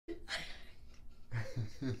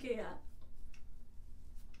Okay, ja.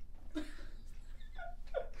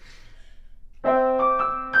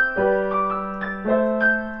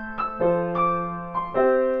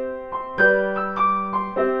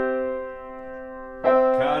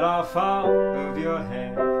 Cut off all of your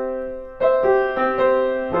hair.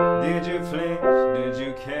 Did you flinch? Did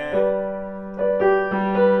you care?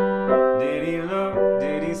 Did he look?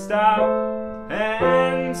 Did he stop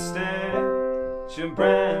and stare at your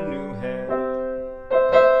brand new hair?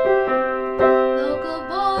 Local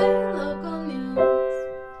boy, local news.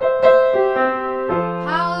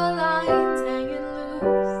 Power lines hanging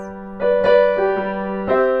loose.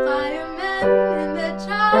 Firemen in their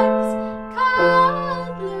chives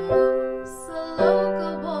cut loose a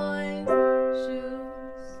local boy's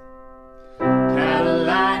shoes.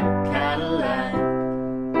 Cadillac, Cadillac.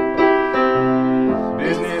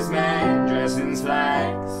 Businessman dressed in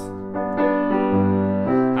slacks.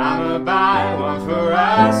 I'ma buy one for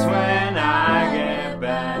us when I get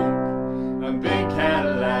back. A big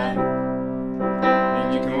Cadillac.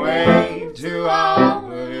 And you can wave to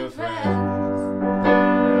all of your friends.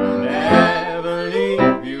 I'll never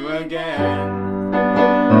leave you again.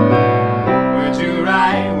 Would you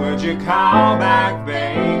write, would you call back,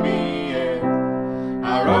 baby, if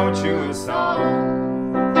I wrote you a song?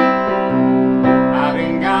 I've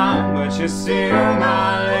been gone, but you're still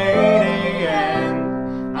my lady,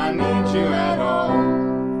 and I need you at home.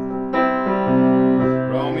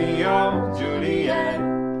 Romeo, Juliet,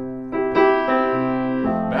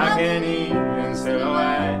 balcony in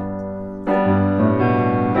silhouette,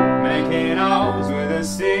 making O's with a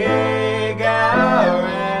cigarette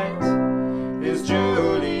is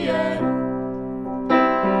Juliet.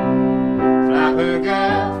 Flapper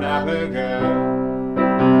girl,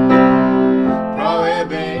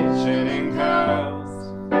 prohibition in curls,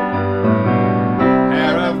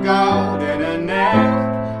 hair of gold and a neck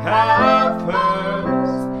of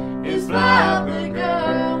pearls is flapper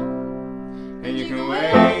girl. And you can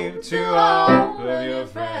wave to all of your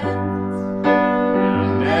friends.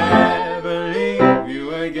 I'll never leave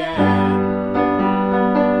you again.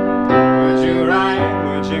 Would you write,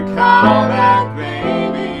 would you call back,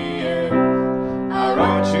 baby, if I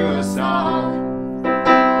wrote you a song?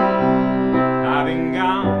 I've been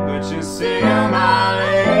gone, but you're still my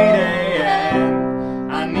lady,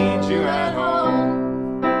 and I need you at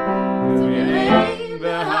home. 'Cause you ain't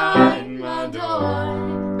behind my door,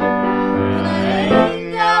 and I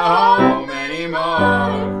ain't got home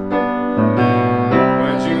anymore.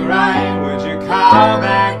 Would you write, would you call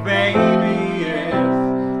back, baby, if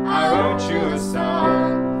I wrote you a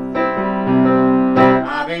song?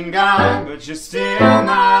 I've been gone, but you're still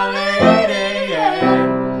my lady,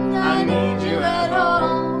 and I need you at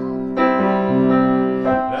home.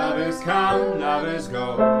 Lovers come, lovers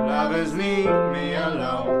go, lovers leave me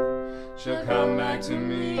alone. She'll come back to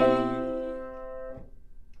me. I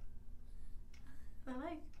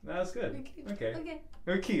like. That's good. We keep. Okay.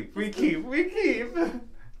 Okay. We keep.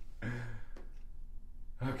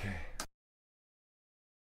 Okay.